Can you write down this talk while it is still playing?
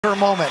Her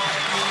moment,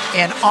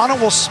 and Anna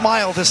will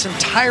smile this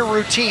entire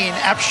routine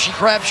after she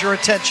grabs your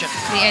attention.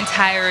 The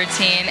entire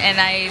routine,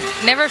 and I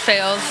never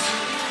fails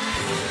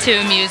to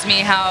amuse me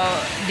how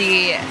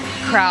the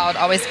crowd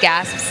always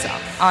gasps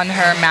on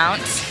her mount.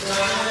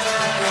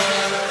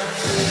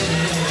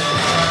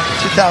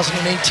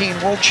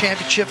 2018 World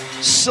Championship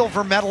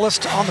silver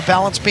medalist on the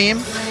balance beam.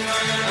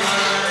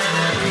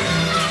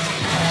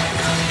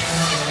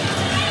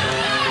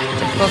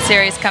 Difficult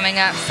series coming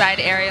up, side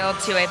aerial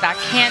to a back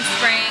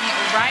handspring,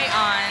 right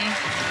on.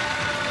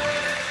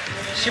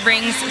 She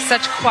brings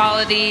such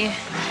quality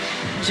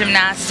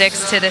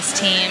gymnastics to this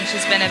team.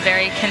 She's been a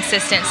very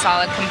consistent,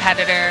 solid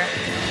competitor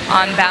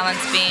on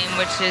balance beam,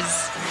 which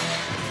has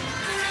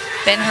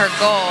been her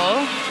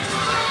goal.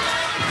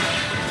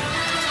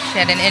 She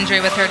had an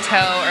injury with her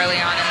toe early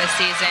on in the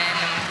season,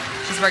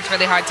 and she's worked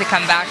really hard to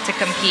come back to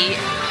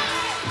compete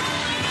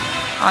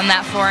on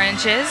that 4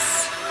 inches.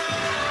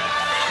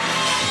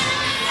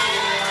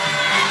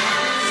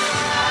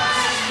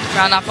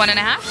 Round off 1.5.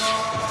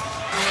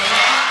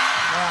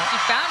 She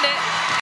found it.